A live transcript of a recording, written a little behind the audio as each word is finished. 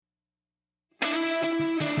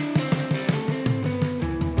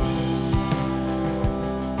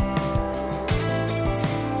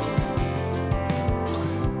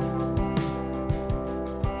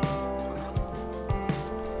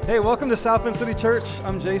Hey, welcome to South Bend City Church.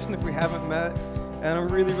 I'm Jason, if we haven't met, and I'm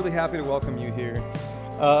really, really happy to welcome you here.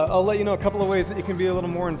 I'll let you know a couple of ways that you can be a little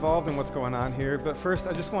more involved in what's going on here, but first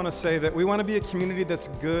I just want to say that we want to be a community that's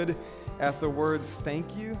good at the words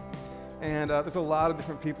thank you, and there's a lot of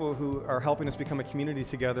different people who are helping us become a community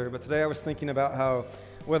together, but today I was thinking about how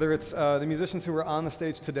whether it's the musicians who are on the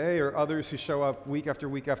stage today or others who show up week after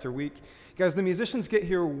week after week, guys, the musicians get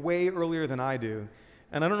here way earlier than I do.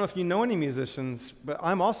 And I don't know if you know any musicians, but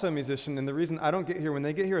I'm also a musician, and the reason I don't get here when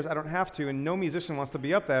they get here is I don't have to, and no musician wants to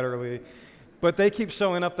be up that early. But they keep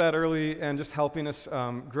showing up that early and just helping us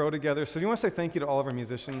grow together. So do you want to say thank you to all of our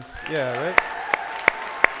musicians? Yeah, right?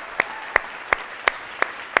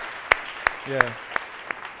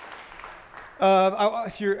 Yeah.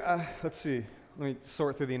 If you're, let's see. Let me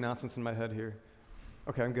sort through the announcements in my head here.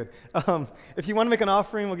 Okay, I'm good. If you want to make an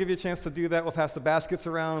offering, we'll give you a chance to do that. We'll pass the baskets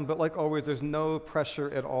around, but like always, there's no pressure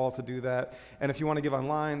at all to do that. And if you want to give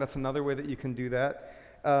online, that's another way that you can do that.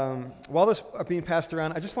 While this is being passed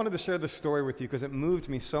around, I just wanted to share this story with you because it moved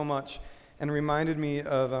me so much and reminded me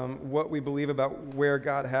of what we believe about where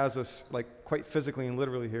God has us, like quite physically and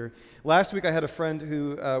literally here. Last week, I had a friend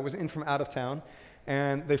who was in from out of town,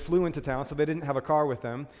 and they flew into town, so they didn't have a car with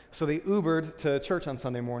them. So they Ubered to church on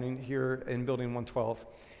Sunday morning here in Building 112.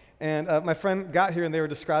 And my friend got here, and they were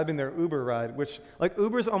describing their Uber ride, which, like,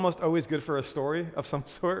 Uber's almost always good for a story of some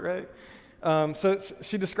sort, right? So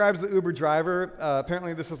she describes the Uber driver.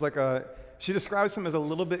 Apparently this is she describes him as a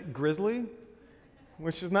little bit grizzly,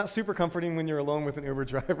 which is not super comforting when you're alone with an Uber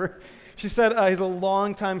driver. She said he's a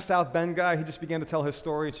long-time South Bend guy. He just began to tell his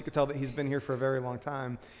story, and she could tell that he's been here for a very long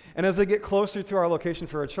time. And as they get closer to our location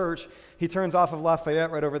for a church, he turns off of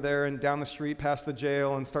Lafayette right over there and down the street past the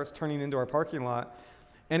jail and starts turning into our parking lot.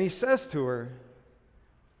 And he says to her,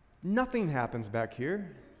 "Nothing happens back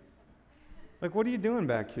here. Like, what are you doing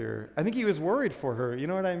back here?" I think he was worried for her, you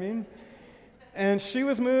know what I mean? And she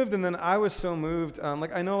was moved, and then I was so moved.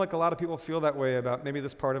 I know a lot of people feel that way about maybe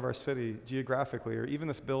this part of our city geographically or even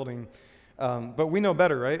this building. But we know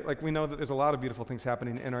better, right? Like, we know that there's a lot of beautiful things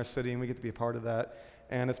happening in our city, and we get to be a part of that.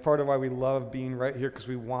 And it's part of why we love being right here, because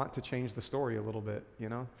we want to change the story a little bit, you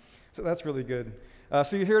know? So that's really good.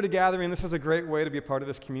 So you're here at a gathering. This is a great way to be a part of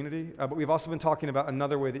this community. But we've also been talking about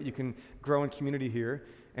another way that you can grow in community here,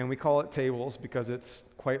 and we call it tables because it's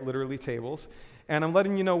quite literally tables. And I'm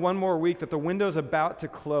letting you know one more week that the window's about to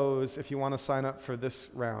close if you want to sign up for this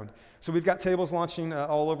round. So we've got tables launching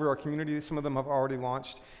all over our community. Some of them have already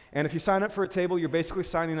launched. And if you sign up for a table, you're basically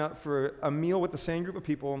signing up for a meal with the same group of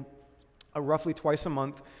people roughly twice a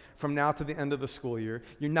month from now to the end of the school year.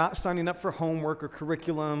 You're not signing up for homework or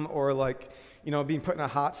curriculum or being put in a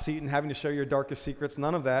hot seat and having to share your darkest secrets,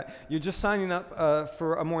 none of that. You're just signing up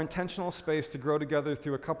for a more intentional space to grow together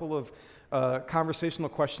through a couple of conversational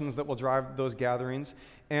questions that will drive those gatherings.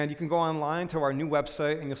 And you can go online to our new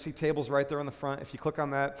website, and you'll see tables right there on the front. If you click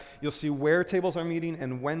on that, you'll see where tables are meeting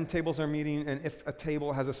and when tables are meeting, and if a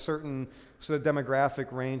table has a certain sort of demographic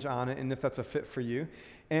range on it, and if that's a fit for you.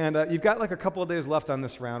 And you've got a couple of days left on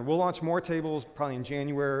this round. We'll launch more tables probably in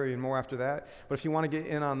January and more after that. But if you want to get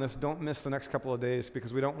in on this, don't miss the next couple of days,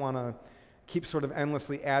 because we don't want to keep sort of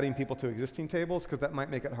endlessly adding people to existing tables, because that might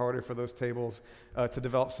make it harder for those tables to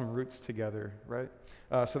develop some roots together, right?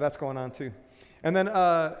 So that's going on too. And then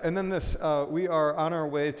we are on our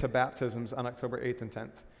way to baptisms on October 8th and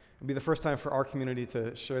 10th. It'll be the first time for our community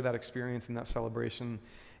to share that experience and that celebration.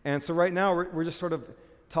 And so right now we're just sort of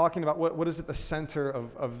talking about what is at the center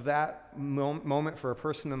of that moment for a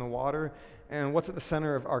person in the water, and what's at the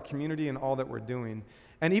center of our community and all that we're doing.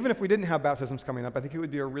 And even if we didn't have baptisms coming up, I think it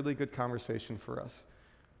would be a really good conversation for us.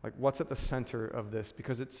 Like, what's at the center of this?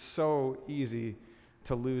 Because it's so easy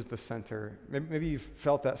to lose the center. Maybe you've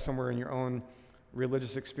felt that somewhere in your own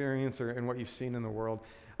religious experience or in what you've seen in the world.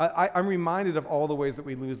 I'm reminded of all the ways that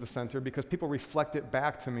we lose the center because people reflect it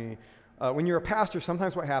back to me. When you're a pastor,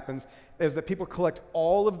 sometimes what happens is that people collect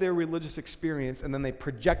all of their religious experience and then they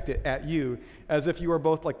project it at you as if you are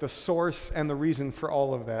both like the source and the reason for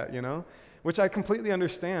all of that, you know? Which I completely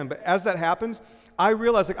understand. But as that happens, I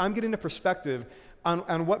realize I'm getting a perspective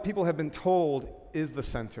on what people have been told is the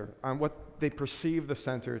center, on what they perceive the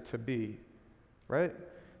center to be, right?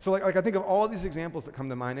 So I think of all of these examples that come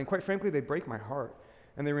to mind, and quite frankly, they break my heart.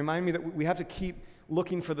 And they remind me that we have to keep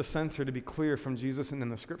looking for the center to be clear from Jesus and in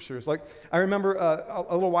the scriptures. I remember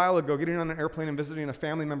a little while ago getting on an airplane and visiting a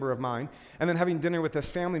family member of mine, and then having dinner with this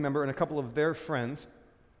family member and a couple of their friends.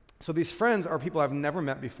 So these friends are people I've never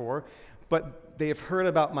met before, but they have heard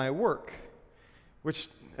about my work, which,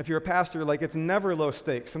 if you're a pastor, it's never low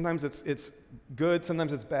stakes. Sometimes it's good,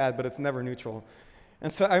 sometimes it's bad, but it's never neutral.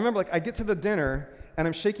 And so I remember, like, I get to the dinner, and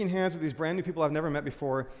I'm shaking hands with these brand new people I've never met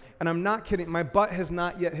before, and I'm not kidding, my butt has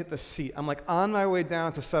not yet hit the seat. I'm, like, on my way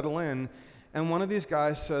down to settle in, and one of these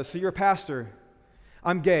guys says, "So you're a pastor.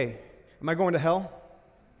 I'm gay. Am I going to hell?"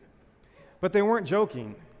 But they weren't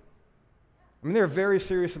joking. I mean, they were very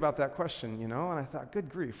serious about that question, you know? And I thought, good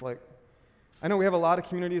grief, like, I know we have a lot of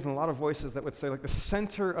communities and a lot of voices that would say, like, the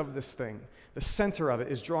center of this thing, the center of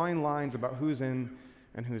it is drawing lines about who's in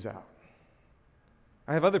and who's out.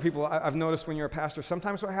 I have other people, I've noticed when you're a pastor,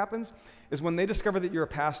 sometimes what happens is when they discover that you're a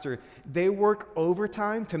pastor, they work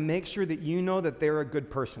overtime to make sure that you know that they're a good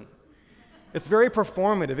person. It's very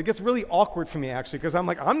performative. It gets really awkward for me, actually, because I'm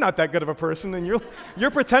like, I'm not that good of a person, and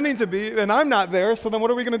you're pretending to be, and I'm not there, so then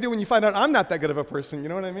what are we going to do when you find out I'm not that good of a person? You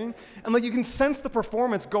know what I mean? And like, you can sense the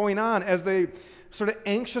performance going on as they sort of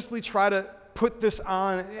anxiously try to put this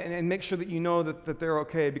on and make sure that you know that they're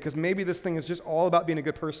okay, because maybe this thing is just all about being a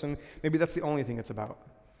good person. Maybe that's the only thing it's about.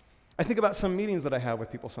 I think about some meetings that I have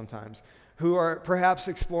with people sometimes who are perhaps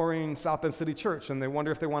exploring South Bend City Church, and they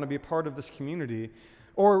wonder if they want to be a part of this community.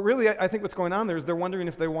 Or really, I think what's going on there is they're wondering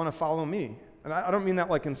if they want to follow me. And I don't mean that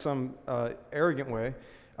like in some arrogant way.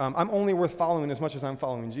 I'm only worth following as much as I'm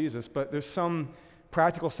following Jesus, but there's some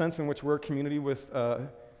practical sense in which we're a community with a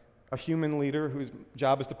human leader whose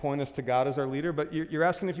job is to point us to God as our leader, but you're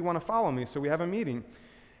asking if you want to follow me, so we have a meeting.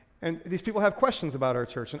 And these people have questions about our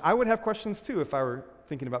church, and I would have questions too if I were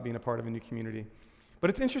thinking about being a part of a new community. But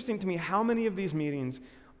it's interesting to me how many of these meetings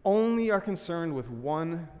only are concerned with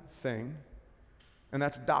one thing, and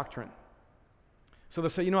that's doctrine. So they'll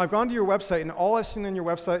say, I've gone to your website, and all I've seen on your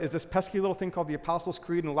website is this pesky little thing called the Apostles'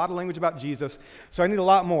 Creed and a lot of language about Jesus, so I need a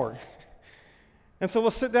lot more. And so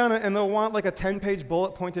we'll sit down, and they'll want like a 10-page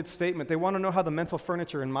bullet-pointed statement. They want to know how the mental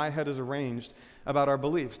furniture in my head is arranged about our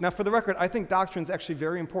beliefs. Now, for the record, I think doctrine is actually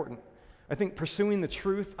very important. I think pursuing the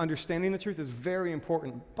truth, understanding the truth is very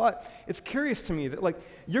important. But it's curious to me that, like,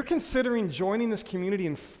 you're considering joining this community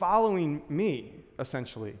and following me,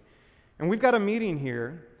 essentially. And we've got a meeting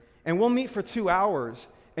here, and we'll meet for 2 hours,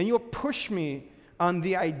 and you'll push me on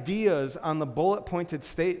the ideas on the bullet-pointed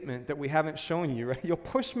statement that we haven't shown you, right? You'll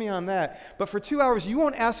push me on that. But for 2 hours, you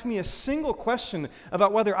won't ask me a single question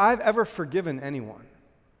about whether I've ever forgiven anyone.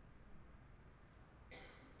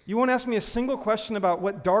 You won't ask me a single question about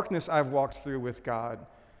what darkness I've walked through with God,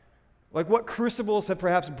 like what crucibles have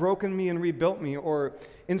perhaps broken me and rebuilt me, or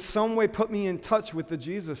in some way put me in touch with the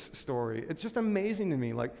Jesus story. It's just amazing to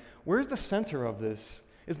me. Like, where's the center of this?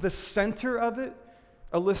 Is the center of it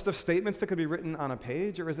a list of statements that could be written on a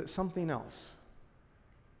page, or is it something else?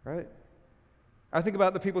 Right? I think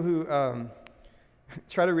about the people who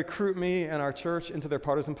try to recruit me and our church into their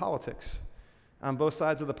partisan politics on both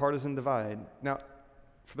sides of the partisan divide. Now,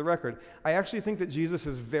 for the record, I actually think that Jesus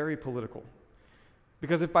is very political.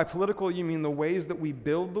 Because if by political you mean the ways that we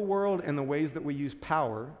build the world and the ways that we use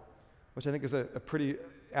power, which I think is a pretty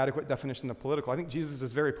adequate definition of political, I think Jesus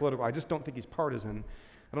is very political. I just don't think he's partisan.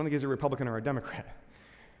 I don't think he's a Republican or a Democrat.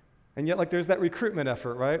 And yet, like, there's that recruitment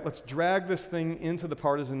effort, right? Let's drag this thing into the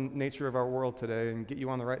partisan nature of our world today and get you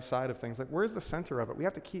on the right side of things. Like, where's the center of it? We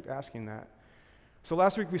have to keep asking that. So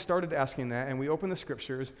last week we started asking that, and we opened the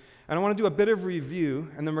scriptures, and I want to do a bit of review,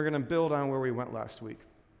 and then we're going to build on where we went last week.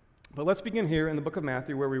 But let's begin here in the book of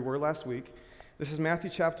Matthew, where we were last week. This is Matthew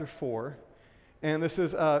chapter 4, and this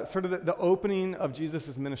is sort of the opening of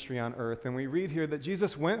Jesus' ministry on earth. And we read here that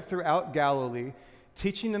Jesus went throughout Galilee,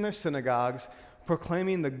 teaching in their synagogues,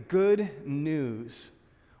 proclaiming the good news,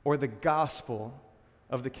 or the gospel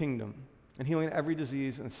of the kingdom, and healing every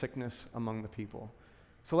disease and sickness among the people.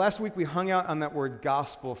 So last week we hung out on that word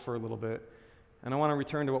gospel for a little bit, and I want to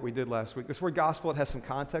return to what we did last week. This word gospel, it has some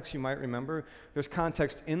context you might remember. There's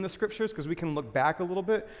context in the scriptures because we can look back a little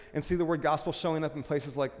bit and see the word gospel showing up in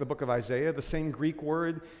places like the book of Isaiah, the same Greek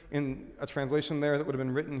word in a translation there that would have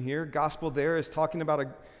been written here. Gospel there is talking about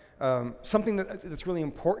something that's really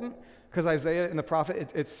important. Because Isaiah in the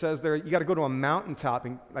prophet, it says there, you got to go to a mountaintop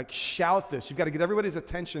and like shout this. You've got to get everybody's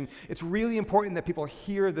attention. It's really important that people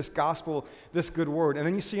hear this gospel, this good word. And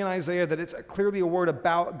then you see in Isaiah that it's clearly a word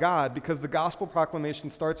about God, because the gospel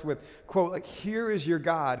proclamation starts with, quote, like, here is your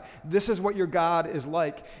God. This is what your God is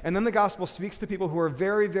like. And then the gospel speaks to people who are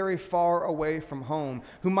very, very far away from home,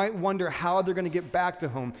 who might wonder how they're going to get back to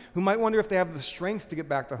home, who might wonder if they have the strength to get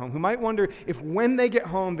back to home, who might wonder if when they get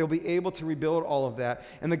home, they'll be able to rebuild all of that.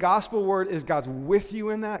 And the gospel word is God's with you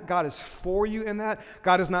in that. God is for you in that.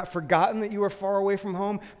 God has not forgotten that you are far away from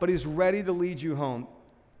home, but he's ready to lead you home.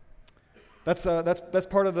 That's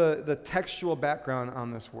part of the textual background on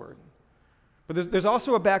this word. But there's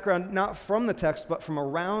also a background not from the text, but from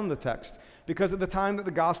around the text. Because at the time that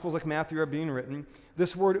the Gospels like Matthew are being written,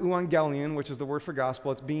 this word euangelion, which is the word for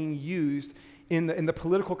gospel, it's being used in the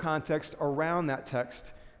political context around that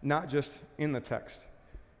text, not just in the text.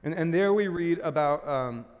 And there we read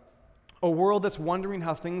about a world that's wondering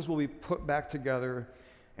how things will be put back together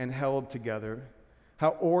and held together,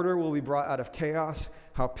 how order will be brought out of chaos,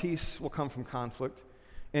 how peace will come from conflict.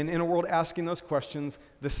 And in a world asking those questions,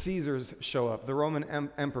 the Caesars show up, the Roman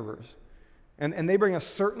emperors. And they bring a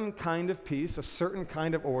certain kind of peace, a certain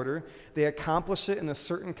kind of order. They accomplish it in a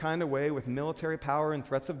certain kind of way with military power and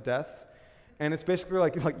threats of death. And it's basically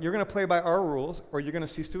like you're going to play by our rules or you're going to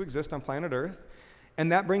cease to exist on planet Earth.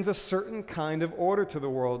 And that brings a certain kind of order to the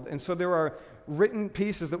world. And so there are written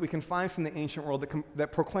pieces that we can find from the ancient world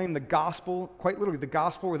that proclaim the gospel, quite literally the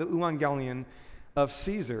gospel or the euangelion of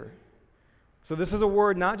Caesar. So this is a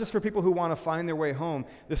word not just for people who want to find their way home.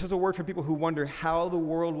 This is a word for people who wonder how the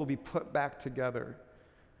world will be put back together,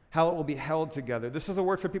 how it will be held together. This is a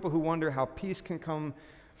word for people who wonder how peace can come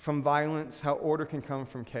from violence, how order can come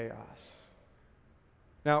from chaos.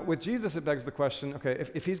 Now, with Jesus, it begs the question, okay,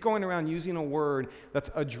 if he's going around using a word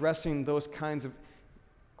that's addressing those kinds of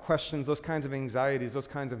questions, those kinds of anxieties, those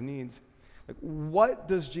kinds of needs, like, what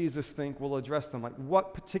does Jesus think will address them? Like,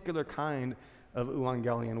 what particular kind of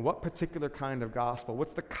euangelion? What particular kind of gospel?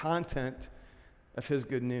 What's the content of his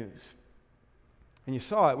good news? And you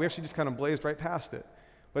saw it. We actually just kind of blazed right past it.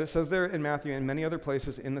 But it says there in Matthew and many other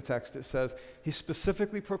places in the text, it says he's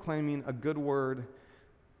specifically proclaiming a good word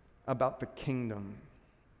about the kingdom.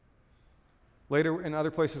 Later in other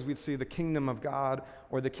places we'd see the kingdom of God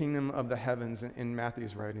or the kingdom of the heavens in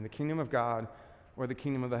Matthew's writing. The kingdom of God or the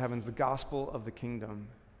kingdom of the heavens, the gospel of the kingdom.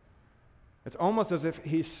 It's almost as if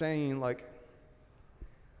he's saying like,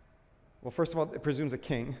 well, first of all, it presumes a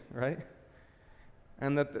king, right?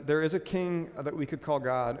 And that there is a king that we could call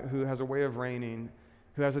God who has a way of reigning,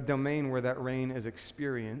 who has a domain where that reign is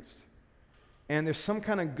experienced. And there's some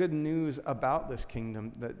kind of good news about this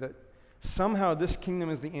kingdom, that somehow this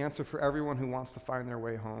kingdom is the answer for everyone who wants to find their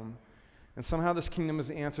way home. And somehow this kingdom is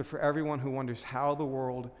the answer for everyone who wonders how the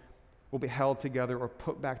world will be held together or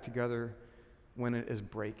put back together when it is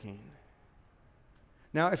breaking.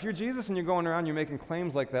 Now, if you're Jesus and you're going around, you're making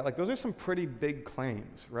claims like that, like those are some pretty big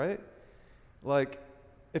claims, right? Like,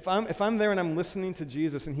 if I'm there and I'm listening to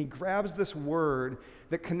Jesus and he grabs this word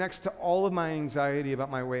that connects to all of my anxiety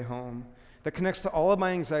about my way home, that connects to all of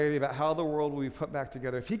my anxiety about how the world will be put back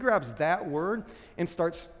together, if he grabs that word and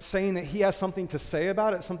starts saying that he has something to say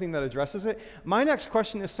about it, something that addresses it, my next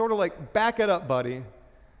question is sort of like, back it up, buddy.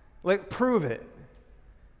 Like, prove it.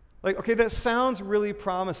 Like, okay, that sounds really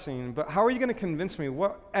promising, but how are you going to convince me?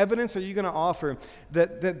 What evidence are you going to offer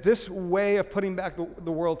that this way of putting back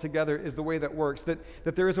the world together is the way that works, that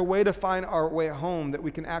there is a way to find our way home that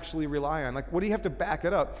we can actually rely on? Like, what do you have to back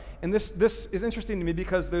it up? And this is interesting to me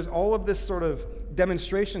because there's all of this sort of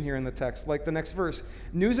demonstration here in the text, like the next verse.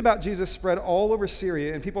 News about Jesus spread all over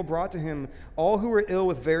Syria, and people brought to him all who were ill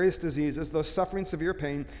with various diseases, those suffering severe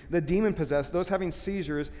pain, the demon-possessed, those having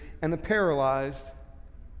seizures, and the paralyzed,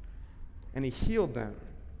 and he healed them.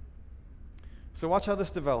 So watch how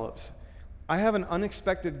this develops. I have an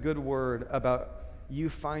unexpected good word about you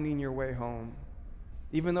finding your way home,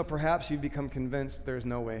 even though perhaps you've become convinced there's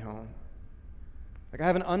no way home. Like, I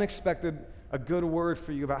have a good word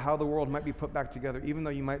for you about how the world might be put back together, even though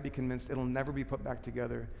you might be convinced it'll never be put back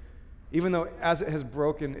together. Even though as it has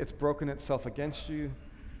broken, it's broken itself against you.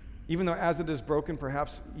 Even though as it is broken,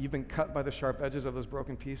 perhaps you've been cut by the sharp edges of those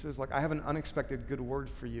broken pieces. Like, I have an unexpected good word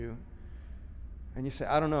for you. And you say,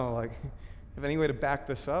 I don't know, like, if any way to back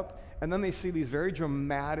this up. And then they see these very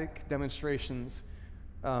dramatic demonstrations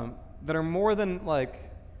that are more than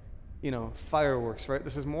like, fireworks, right?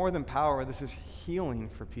 This is more than power. This is healing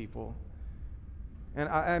for people. And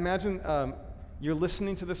I imagine you're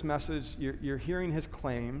listening to this message, you're hearing his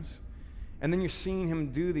claims, and then you're seeing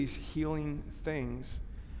him do these healing things.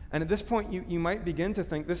 And at this point, you might begin to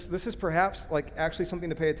think this is perhaps like actually something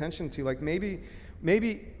to pay attention to. Like maybe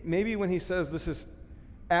when he says this is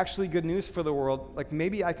actually good news for the world, like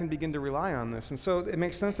maybe I can begin to rely on this. And so it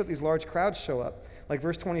makes sense that these large crowds show up. Like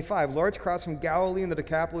verse 25, large crowds from Galilee and the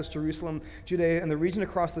Decapolis, Jerusalem, Judea, and the region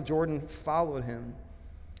across the Jordan followed him.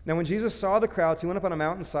 Now when Jesus saw the crowds, he went up on a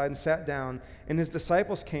mountainside and sat down, and his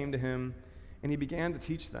disciples came to him, and he began to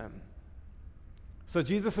teach them. So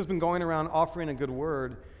Jesus has been going around offering a good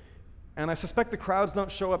word, and I suspect the crowds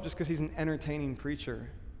don't show up just because he's an entertaining preacher.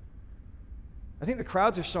 I think the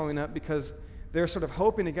crowds are showing up because they're sort of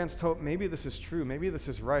hoping against hope, maybe this is true, maybe this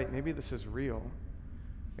is right, maybe this is real.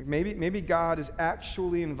 Like maybe God is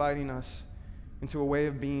actually inviting us into a way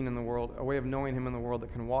of being in the world, a way of knowing him in the world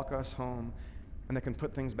that can walk us home and that can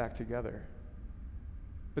put things back together.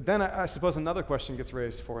 But then I suppose another question gets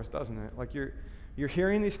raised for us, doesn't it? Like you're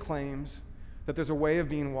hearing these claims that there's a way of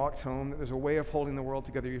being walked home, that there's a way of holding the world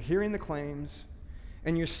together. You're hearing the claims,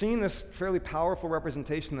 and you're seeing this fairly powerful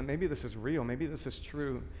representation that maybe this is real, maybe this is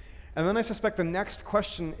true. And then I suspect the next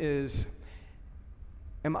question is,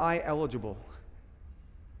 am I eligible?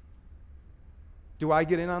 Do I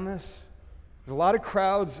get in on this? There's a lot of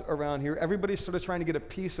crowds around here. Everybody's sort of trying to get a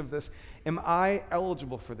piece of this. Am I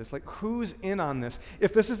eligible for this? Like, who's in on this?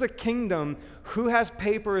 If this is a kingdom, who has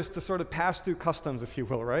papers to sort of pass through customs, if you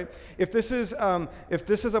will, right? If this is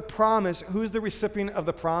a promise, who's the recipient of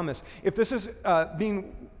the promise? If this is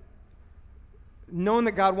being known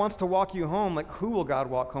that God wants to walk you home, like who will God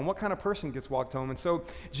walk home? What kind of person gets walked home? And so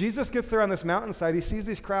Jesus gets there on this mountainside, he sees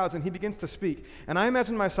these crowds, and he begins to speak. And I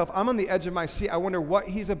imagine myself, I'm on the edge of my seat. I wonder what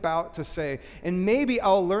he's about to say. And maybe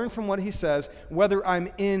I'll learn from what he says whether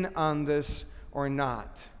I'm in on this or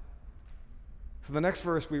not. So the next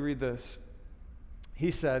verse, we read this.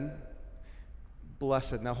 He said,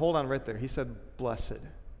 blessed. Now hold on right there. He said, blessed.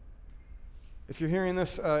 If you're hearing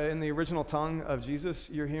this in the original tongue of Jesus,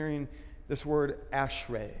 you're hearing this word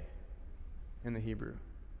ashrei in the Hebrew.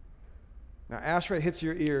 Now, ashrei hits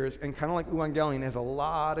your ears, and kind of like Evangelion, has a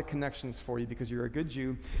lot of connections for you because you're a good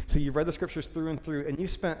Jew. So you've read the scriptures through and through, and you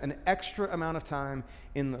spent an extra amount of time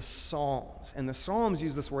in the Psalms. And the Psalms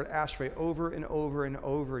use this word ashrei over and over and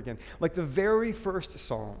over again. Like the very first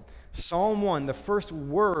Psalm, Psalm 1, the first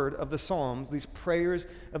word of the Psalms, these prayers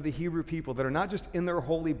of the Hebrew people that are not just in their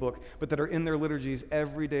holy book, but that are in their liturgies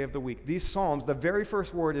every day of the week. These Psalms, the very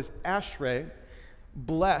first word is ashrei,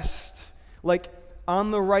 blessed, like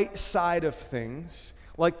on the right side of things,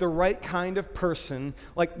 like the right kind of person,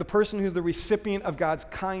 like the person who's the recipient of God's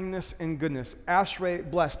kindness and goodness. Ashrei,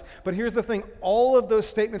 blessed. But here's the thing, all of those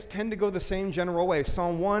statements tend to go the same general way.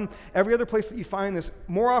 Psalm 1, every other place that you find this,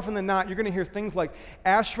 more often than not, you're going to hear things like,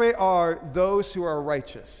 ashrei are those who are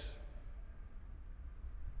righteous.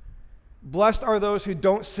 Blessed are those who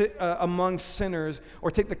don't sit among sinners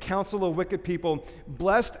or take the counsel of wicked people.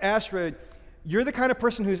 Blessed, ashrei, you're the kind of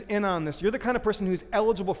person who's in on this. You're the kind of person who's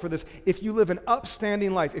eligible for this. If you live an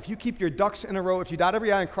upstanding life, if you keep your ducks in a row, if you dot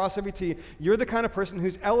every I and cross every T, you're the kind of person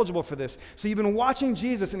who's eligible for this. So you've been watching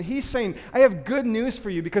Jesus, and he's saying, I have good news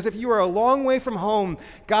for you, because if you are a long way from home,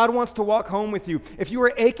 God wants to walk home with you. If you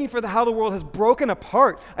are aching for how the world has broken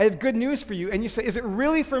apart, I have good news for you. And you say, is it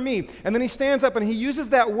really for me? And then he stands up and he uses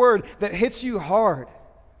that word that hits you hard.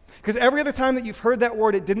 Because every other time that you've heard that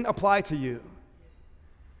word, it didn't apply to you.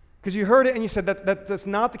 Because you heard it and you said, that's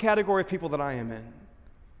not the category of people that I am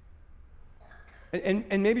in.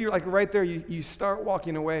 And maybe you're like right there, you start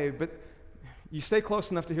walking away, but you stay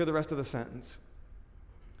close enough to hear the rest of the sentence.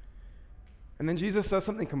 And then Jesus says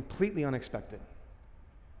something completely unexpected.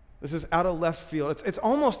 This is out of left field. It's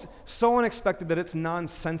almost so unexpected that it's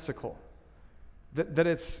nonsensical, that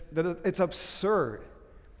it's absurd.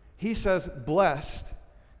 He says, blessed,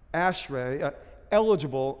 ashrei,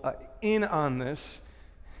 eligible, in on this.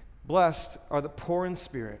 Blessed are the poor in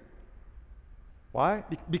spirit. Why?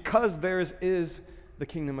 Because theirs is the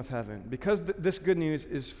kingdom of heaven. Because this good news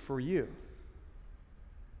is for you.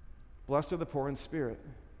 Blessed are the poor in spirit.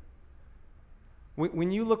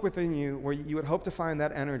 When you look within you, where you would hope to find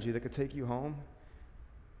that energy that could take you home,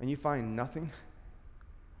 and you find nothing,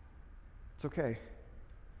 it's okay.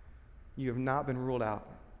 You have not been ruled out.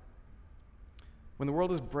 When the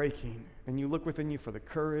world is breaking, and you look within you for the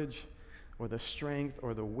courage, or the strength,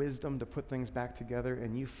 or the wisdom to put things back together,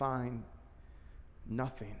 and you find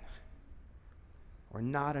nothing, or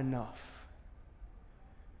not enough.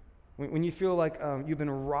 When you feel like you've been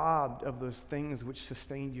robbed of those things which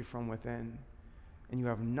sustained you from within, and you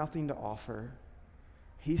have nothing to offer,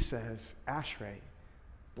 he says, ashrei,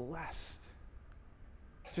 blessed.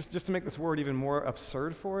 Just to make this word even more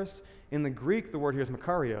absurd for us, in the Greek, the word here is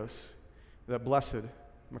makarios, that blessed.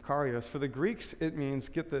 Makarios. For the Greeks, it means,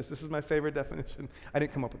 get this is my favorite definition. I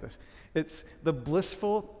didn't come up with this. It's the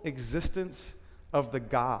blissful existence of the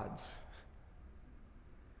gods.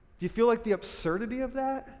 Do you feel like the absurdity of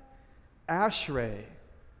that? Ashrei,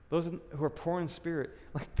 those who are poor in spirit.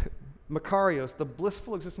 Like Makarios, the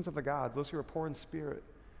blissful existence of the gods, those who are poor in spirit.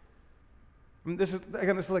 I mean, this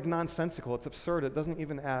is like nonsensical. It's absurd. It doesn't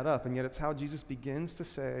even add up. And yet it's how Jesus begins to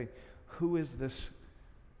say, who is this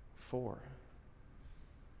for?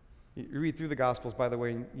 You read through the Gospels, by the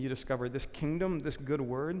way, and you discover this kingdom, this good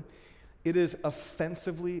word, it is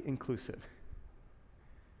offensively inclusive.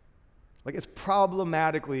 Like, it's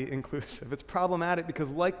problematically inclusive. It's problematic because,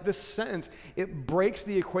 like this sentence, it breaks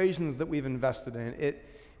the equations that we've invested in.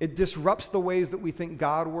 It disrupts the ways that we think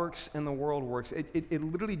God works and the world works. It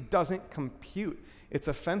literally doesn't compute. It's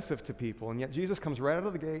offensive to people. And yet Jesus comes right out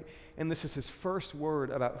of the gate, and this is his first word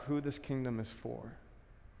about who this kingdom is for.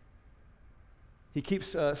 He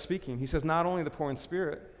keeps speaking. He says, not only the poor in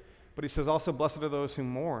spirit, but he says also, blessed are those who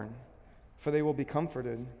mourn, for they will be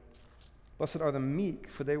comforted. Blessed are the meek,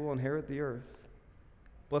 for they will inherit the earth.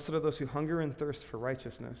 Blessed are those who hunger and thirst for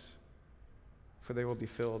righteousness, for they will be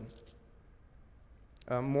filled.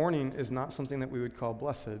 Mourning is not something that we would call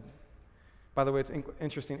blessed. By the way, it's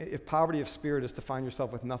interesting. If poverty of spirit is to find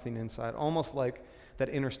yourself with nothing inside, almost like that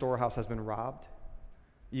inner storehouse has been robbed,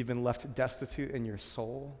 you've been left destitute in your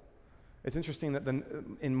soul. It's interesting that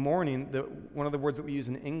in mourning, one of the words that we use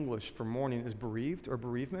in English for mourning is bereaved or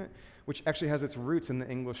bereavement, which actually has its roots in the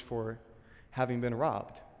English for having been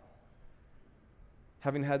robbed,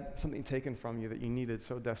 having had something taken from you that you needed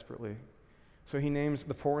so desperately. So he names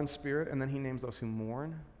the poor in spirit, and then he names those who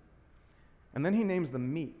mourn. And then he names the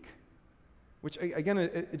meek, which, again,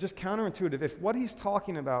 it's just counterintuitive. If what he's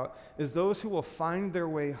talking about is those who will find their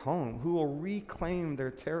way home, who will reclaim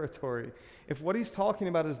their territory, if what he's talking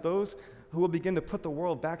about is those who will begin to put the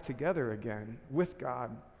world back together again with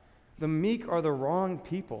God, the meek are the wrong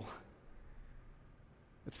people.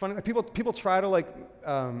 It's funny, people try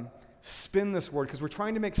to spin this word because we're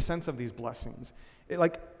trying to make sense of these blessings.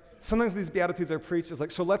 Sometimes these Beatitudes are preached as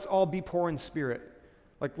so let's all be poor in spirit.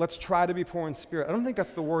 Let's try to be poor in spirit. I don't think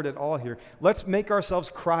that's the word at all here. Let's make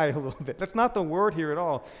ourselves cry a little bit. That's not the word here at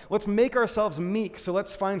all. Let's make ourselves meek, so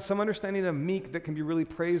let's find some understanding of meek that can be really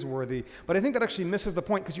praiseworthy. But I think that actually misses the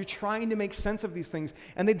point because you're trying to make sense of these things,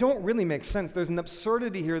 and they don't really make sense. There's an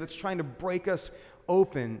absurdity here that's trying to break us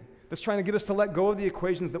open, that's trying to get us to let go of the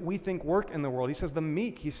equations that we think work in the world. He says the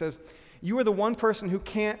meek, he says, you are the one person who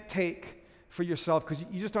can't take for yourself because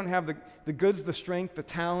you just don't have the goods, the strength, the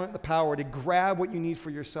talent, the power to grab what you need for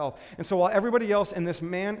yourself. And so while everybody else in this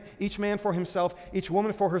each man for himself, each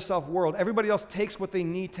woman for herself world, everybody else takes what they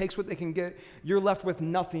need, takes what they can get, you're left with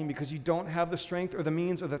nothing because you don't have the strength or the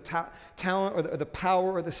means or the talent or the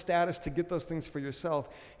power or the status to get those things for yourself.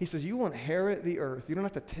 He says you will inherit the earth. You don't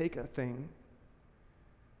have to take a thing.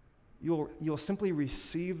 You'll simply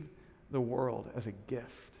receive the world as a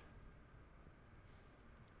gift.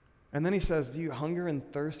 And then he says, do you hunger and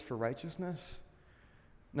thirst for righteousness?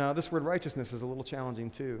 Now, this word righteousness is a little challenging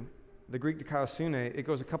too. The Greek dikaiosune, it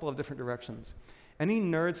goes a couple of different directions. Any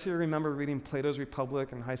nerds here remember reading Plato's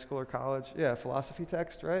Republic in high school or college? Yeah, philosophy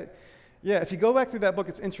text, right? Yeah, if you go back through that book,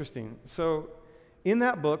 it's interesting. So in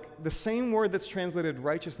that book, the same word that's translated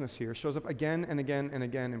righteousness here shows up again and again and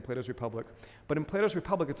again in Plato's Republic. But in Plato's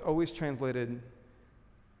Republic, it's always translated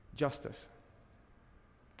justice.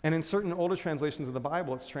 And in certain older translations of the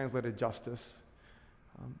Bible, it's translated justice.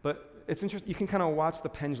 But it's interesting, you can kind of watch the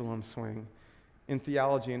pendulum swing in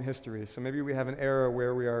theology and history. So maybe we have an era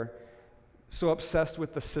where we are so obsessed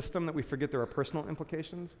with the system that we forget there are personal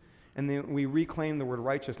implications, and then we reclaim the word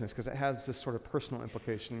righteousness because it has this sort of personal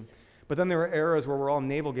implication. But then there are eras where we're all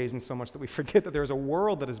navel-gazing so much that we forget that there's a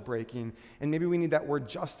world that is breaking, and maybe we need that word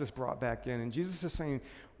justice brought back in. And Jesus is saying,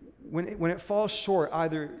 when it falls short,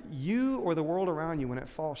 either you or the world around you, when it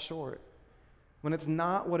falls short, when it's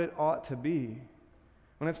not what it ought to be,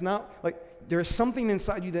 when it's not, there's something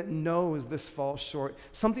inside you that knows this falls short.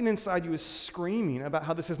 Something inside you is screaming about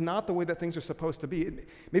how this is not the way that things are supposed to be.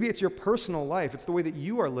 Maybe it's your personal life. It's the way that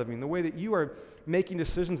you are living, the way that you are making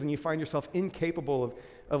decisions and you find yourself incapable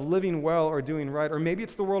of living well or doing right. Or maybe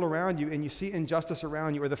it's the world around you and you see injustice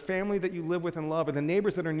around you, or the family that you live with and love, or the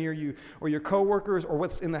neighbors that are near you, or your coworkers, or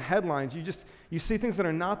what's in the headlines. You see things that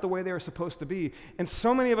are not the way they are supposed to be. And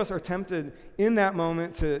so many of us are tempted in that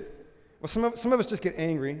moment to, some of us just get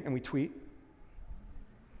angry and we tweet.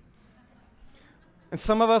 And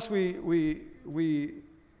some of us, we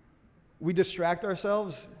distract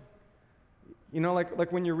ourselves. You know,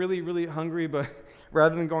 like when you're really, really hungry, but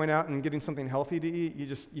rather than going out and getting something healthy to eat,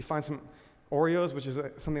 you find some Oreos, which is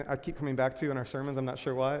something I keep coming back to in our sermons. I'm not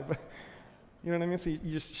sure why, but you know what I mean? So you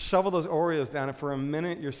just shovel those Oreos down, and for a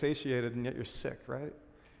minute you're satiated, and yet you're sick, right?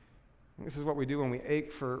 And this is what we do when we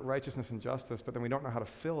ache for righteousness and justice, but then we don't know how to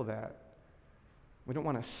fill that. We don't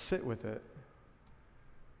want to sit with it.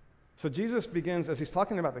 So Jesus begins, as he's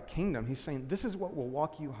talking about the kingdom, he's saying, this is what will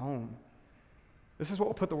walk you home. This is what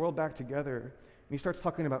will put the world back together. And he starts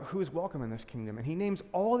talking about who is welcome in this kingdom. And he names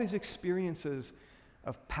all these experiences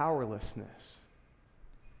of powerlessness.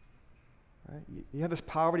 Right? You have this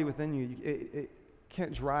poverty within you. It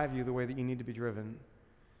can't drive you the way that you need to be driven.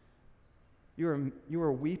 You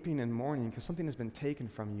are weeping and mourning because something has been taken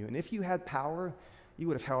from you. And if you had power, you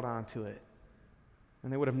would have held on to it.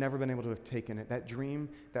 And they would have never been able to have taken it. That dream,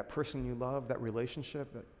 that person you love, that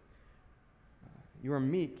relationship, that you are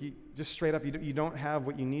meek. You, just straight up, you don't have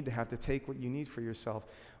what you need to have to take what you need for yourself.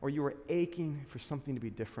 Or you are aching for something to be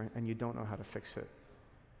different and you don't know how to fix it.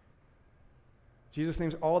 Jesus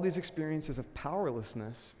names all these experiences of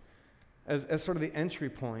powerlessness as sort of the entry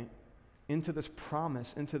point into this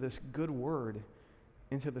promise, into this good word,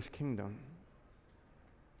 into this kingdom.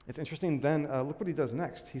 It's interesting then, look what he does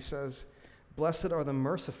next. He says, "Blessed are the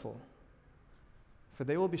merciful, for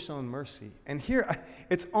they will be shown mercy." And here,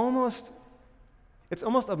 it's almost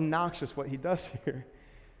obnoxious what he does here.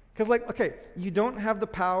 Because okay, you don't have the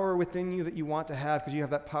power within you that you want to have because you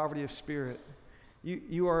have that poverty of spirit.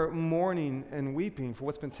 You are mourning and weeping for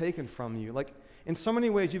what's been taken from you. Like, in so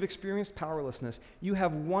many ways, you've experienced powerlessness. You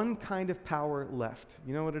have one kind of power left.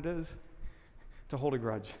 You know what it is? To hold a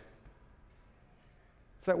grudge.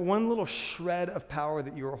 It's that one little shred of power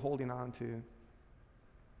that you are holding on to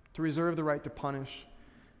reserve the right to punish,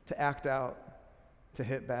 to act out, to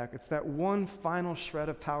hit back. It's that one final shred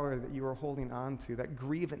of power that you are holding on to, that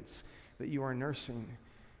grievance that you are nursing.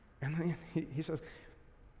 And then he says,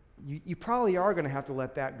 you probably are going to have to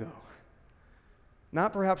let that go.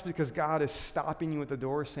 Not perhaps because God is stopping you at the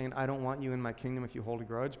door saying, "I don't want you in my kingdom if you hold a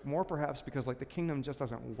grudge." More perhaps because the kingdom just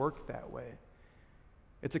doesn't work that way.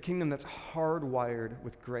 It's a kingdom that's hardwired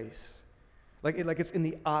with grace. Like it's in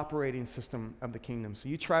the operating system of the kingdom. So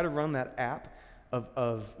you try to run that app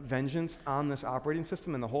of vengeance on this operating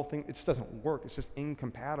system, and the whole thing, it just doesn't work. It's just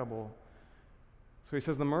incompatible. So he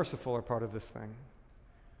says the merciful are part of this thing.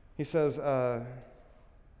 He says,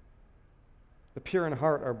 the pure in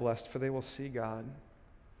heart are blessed, for they will see God.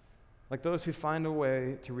 Like those who find a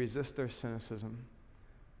way to resist their cynicism,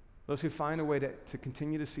 those who find a way to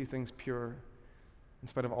continue to see things pure, in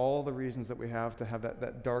spite of all the reasons that we have to have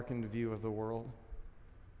that darkened view of the world.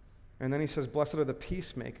 And then he says, blessed are the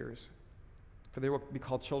peacemakers, for they will be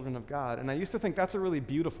called children of God. And I used to think that's a really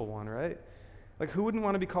beautiful one, right? Like, who wouldn't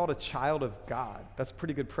want to be called a child of God? That's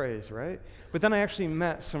pretty good praise, right? But then I actually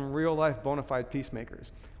met some real-life bona fide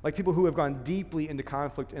peacemakers, like people who have gone deeply into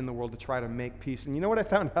conflict in the world to try to make peace. And you know what I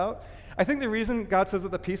found out? I think the reason God says that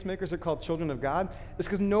the peacemakers are called children of God is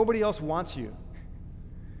because nobody else wants you.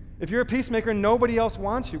 If you're a peacemaker, nobody else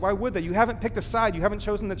wants you. Why would they? You haven't picked a side. You haven't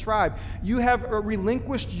chosen the tribe. You have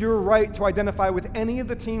relinquished your right to identify with any of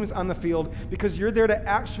the teams on the field because you're there to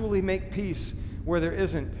actually make peace where there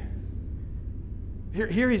isn't.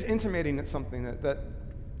 Here he's intimating at something that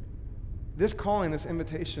this calling, this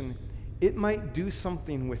invitation, it might do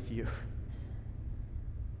something with you.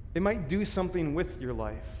 It might do something with your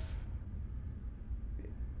life.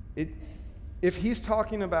 If he's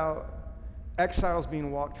talking about exiles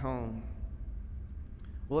being walked home,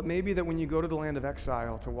 well, it may be that when you go to the land of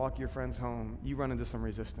exile to walk your friends home, you run into some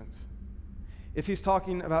resistance. If he's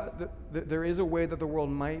talking about there is a way that the world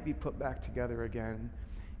might be put back together again,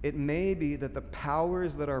 it may be that the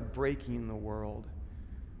powers that are breaking the world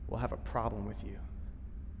will have a problem with you.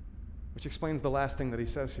 Which explains the last thing that he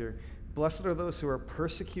says here. Blessed are those who are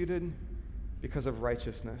persecuted because of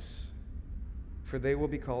righteousness, for they will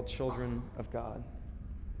be called children of God.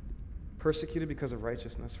 Persecuted because of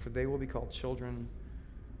righteousness, for they will be called children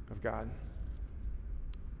of God.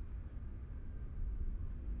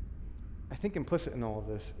 I think implicit in all of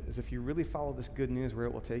this is if you really follow this good news where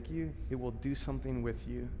it will take you, it will do something with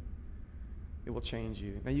you. It will change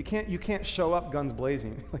you. Now you can't show up guns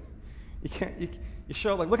blazing. You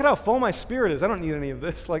show up look at how full my spirit is. I don't need any of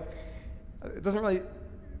this. It doesn't really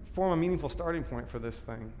form a meaningful starting point for this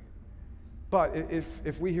thing. But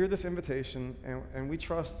if we hear this invitation and we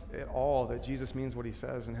trust at all that Jesus means what he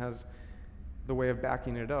says and has the way of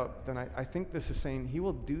backing it up, then I think this is saying he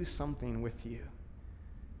will do something with you.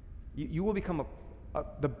 You will become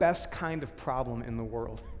the best kind of problem in the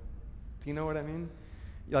world. Do you know what I mean?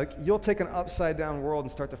 You'll take an upside-down world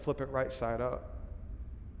and start to flip it right side up.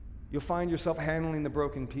 You'll find yourself handling the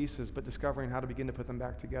broken pieces, but discovering how to begin to put them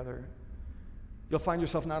back together. You'll find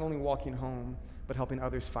yourself not only walking home, but helping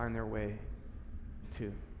others find their way,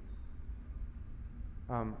 too.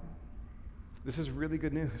 This is really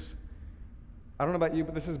good news. I don't know about you,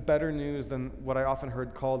 but this is better news than what I often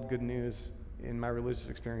heard called good news in my religious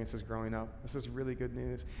experiences growing up. This is really good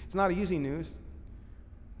news. It's not easy news.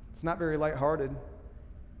 It's not very lighthearted.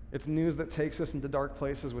 It's news that takes us into dark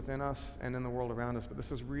places within us and in the world around us, but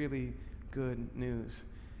this is really good news.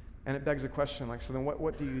 And it begs a question, so then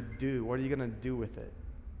what do you do? What are you going to do with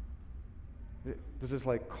it? Does this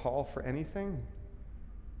call for anything?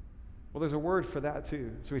 Well, there's a word for that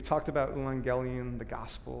too. So we've talked about evangelion, the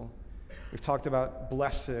gospel. We've talked about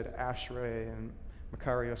blessed, ashrei, and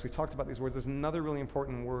Makarios. We talked about these words. There's another really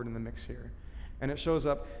important word in the mix here, And it shows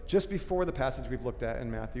up just before the passage we've looked at in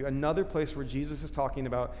Matthew, another place where Jesus is talking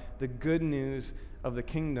about the good news of the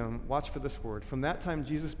kingdom. Watch for this word. From that time,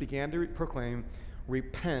 Jesus began to proclaim,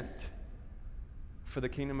 repent, for the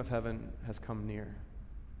kingdom of heaven has come near.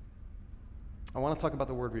 I want to talk about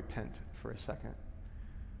the word repent for a second.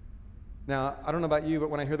 Now, I don't know about you, but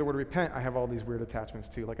when I hear the word repent, I have all these weird attachments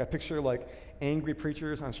too. Like I picture like angry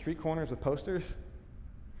preachers on street corners with posters.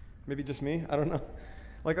 Maybe just me, I don't know.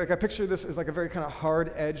 Like I picture this as like a very kind of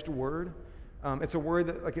hard-edged word. It's a word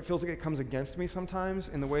that like it feels like it comes against me sometimes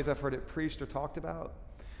in the ways I've heard it preached or talked about.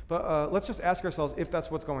 But let's just ask ourselves if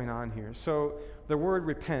that's what's going on here. So the word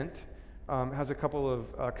repent has a couple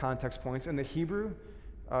of context points. In the Hebrew,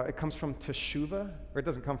 it comes from teshuvah, or it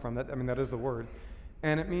doesn't come from that. I mean, that is the word.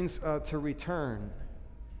 And it means to return.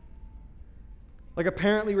 Like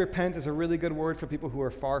apparently repent is a really good word for people who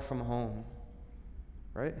are far from home,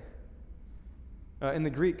 right? In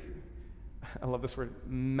the Greek, I love this word,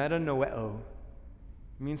 metanoeo,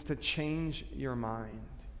 means to change your mind.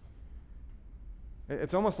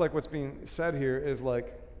 It's almost like what's being said here is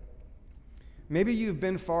like, maybe you've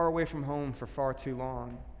been far away from home for far too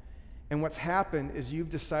long, and what's happened is you've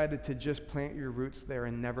decided to just plant your roots there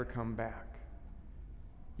and never come back.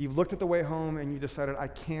 You've looked at the way home and you decided, I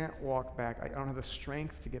can't walk back. I don't have the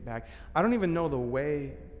strength to get back. I don't even know the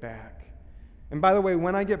way back. And by the way,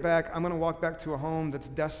 when I get back, I'm going to walk back to a home that's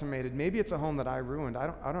decimated. Maybe it's a home that I ruined.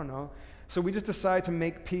 I don't know. So we just decide to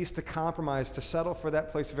make peace, to compromise, to settle for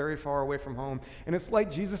that place very far away from home. And it's like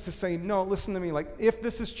Jesus to say, no, listen to me. Like, if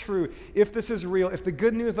this is true, if this is real, if the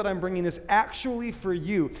good news that I'm bringing is actually for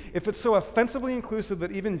you, if it's so offensively inclusive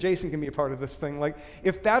that even Jason can be a part of this thing, like,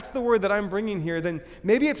 if that's the word that I'm bringing here, then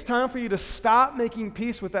maybe it's time for you to stop making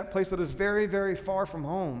peace with that place that is very, very far from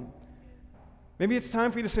home. Maybe it's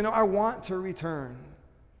time for you to say, no, I want to return.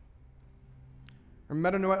 Or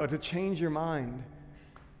metanoeo, to change your mind.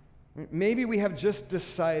 Maybe we have just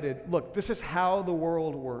decided, look, this is how the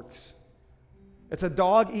world works. It's a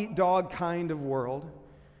dog-eat-dog kind of world.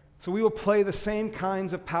 So we will play the same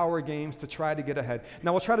kinds of power games to try to get ahead.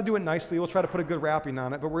 Now, we'll try to do it nicely. We'll try to put a good wrapping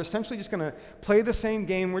on it. But we're essentially just going to play the same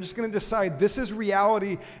game. We're just going to decide this is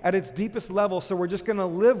reality at its deepest level, so we're just going to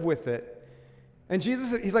live with it. And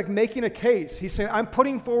Jesus, he's like making a case. He's saying, I'm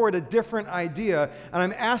putting forward a different idea, and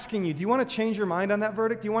I'm asking you, do you want to change your mind on that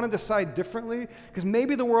verdict? Do you want to decide differently? Because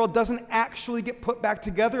maybe the world doesn't actually get put back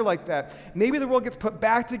together like that. Maybe the world gets put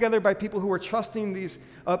back together by people who are trusting these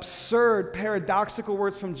absurd, paradoxical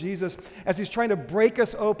words from Jesus as he's trying to break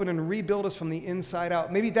us open and rebuild us from the inside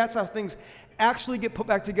out. Maybe that's how things actually get put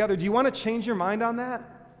back together. Do you want to change your mind on that?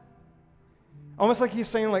 Almost like he's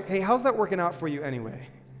saying, like, hey, how's that working out for you anyway?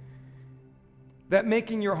 That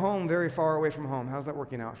making your home very far away from home, how's that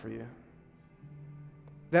working out for you?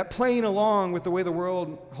 That playing along with the way the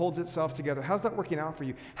world holds itself together, how's that working out for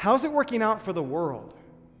you? How's it working out for the world?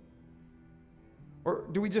 Or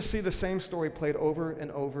do we just see the same story played over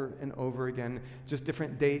and over and over again, just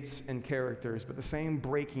different dates and characters, but the same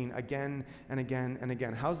breaking again and again and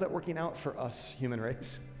again? How's that working out for us, human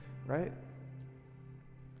race, right?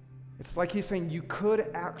 It's like he's saying you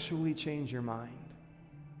could actually change your mind.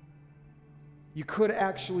 You could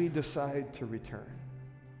actually decide to return.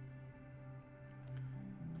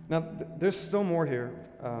 Now, there's still more here.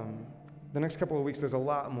 The next couple of weeks, there's a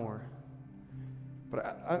lot more.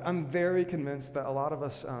 But I'm very convinced that a lot of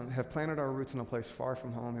us have planted our roots in a place far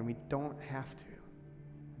from home, and we don't have to.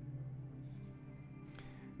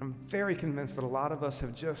 I'm very convinced that a lot of us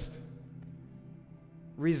have just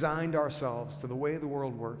resigned ourselves to the way the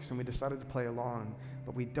world works, and we decided to play along,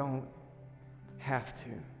 but we don't have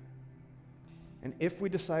to. And if we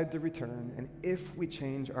decide to return, and if we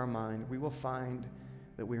change our mind, we will find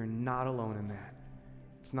that we are not alone in that.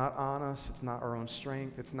 It's not on us. It's not our own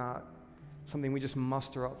strength. It's not something we just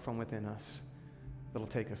muster up from within us that'll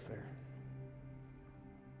take us there.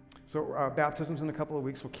 So baptism's in a couple of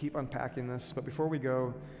weeks. We'll keep unpacking this. But before we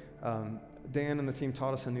go, Dan and the team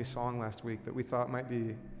taught us a new song last week that we thought might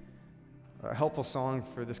be a helpful song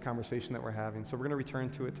for this conversation that we're having. So we're going to return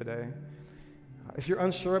to it today. If you're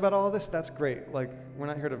unsure about all of this, that's great. Like, we're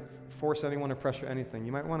not here to force anyone or pressure anything.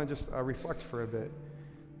 You might want to just reflect for a bit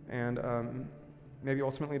and maybe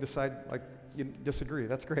ultimately decide, like, you disagree.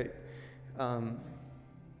 That's great.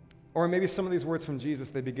 Or maybe some of these words from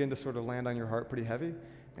Jesus, they begin to sort of land on your heart pretty heavy,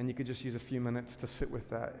 and you could just use a few minutes to sit with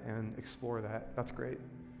that and explore that. That's great.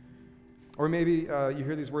 Or maybe you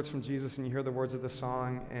hear these words from Jesus and you hear the words of the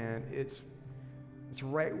song, and it's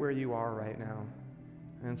right where you are right now.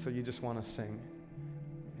 And so you just want to sing.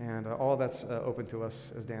 And all that's open to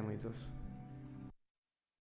us as Dan leads us.